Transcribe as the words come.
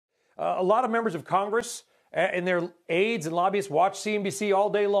A lot of members of Congress and their aides and lobbyists watch CNBC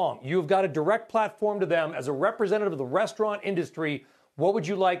all day long. You've got a direct platform to them. As a representative of the restaurant industry, what would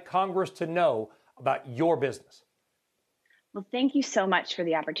you like Congress to know about your business? Well, thank you so much for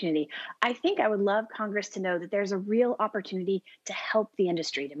the opportunity. I think I would love Congress to know that there's a real opportunity to help the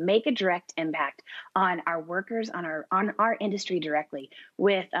industry, to make a direct impact on our workers, on our industry directly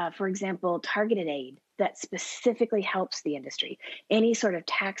with, for example, targeted aid that specifically helps the industry, any sort of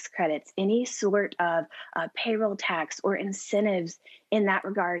tax credits, any sort of payroll tax or incentives in that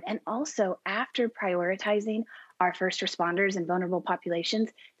regard. And also after prioritizing our first responders and vulnerable populations,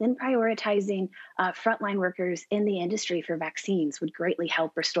 then prioritizing frontline workers in the industry for vaccines would greatly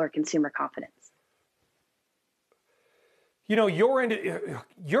help restore consumer confidence. You know,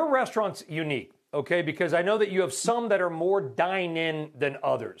 your restaurant's unique, okay? Because I know that you have some that are more dine-in than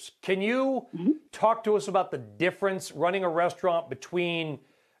others. Can you talk to us about the difference running a restaurant between,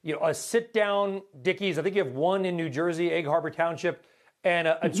 you know, a sit-down Dickey's? I think you have one in New Jersey, Egg Harbor Township, and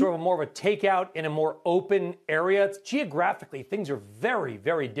sort of more of a takeout in a more open area. Geographically, things are very,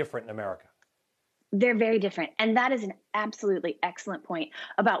 very different in America. They're very different. And that is an absolutely excellent point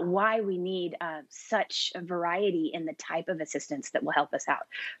about why we need such a variety in the type of assistance that will help us out.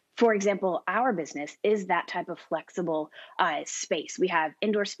 For example, our business is that type of flexible space. We have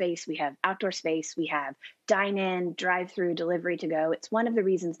indoor space, we have outdoor space, we have dine-in, drive-through, delivery to go. It's one of the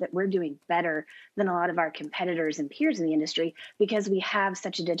reasons that we're doing better than a lot of our competitors and peers in the industry because we have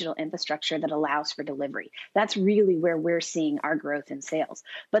such a digital infrastructure that allows for delivery. That's really where we're seeing our growth in sales.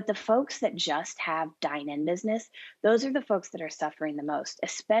 But the folks that just have dine-in business, those are the folks that are suffering the most,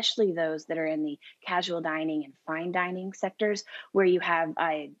 especially those that are in the casual dining and fine dining sectors where you have,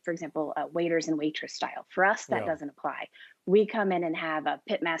 for example, waiters and waitress style. For us, that doesn't apply. We come in and have a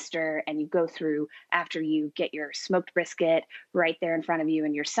pitmaster and you go through after you get your smoked brisket right there in front of you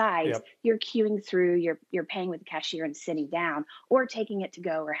and your sides, you're queuing through, you're paying with the cashier and sitting down or taking it to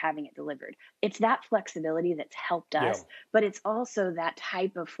go or having it delivered. It's that flexibility that's helped us, but it's also that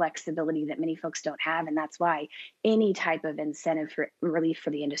type of flexibility that many folks don't have. And that's why any type of incentive for relief for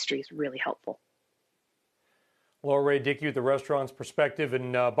the industry is really helpful. Laura Ray Dickey with the Restaurant's Perspective.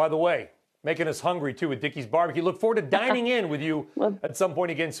 And by the way, making us hungry, too, with Dickey's Barbecue. Look forward to dining in with you at some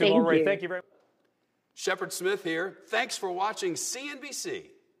point again soon. Laura Ray, thank you very much. Shepard Smith here. Thanks for watching CNBC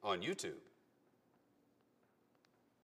on YouTube.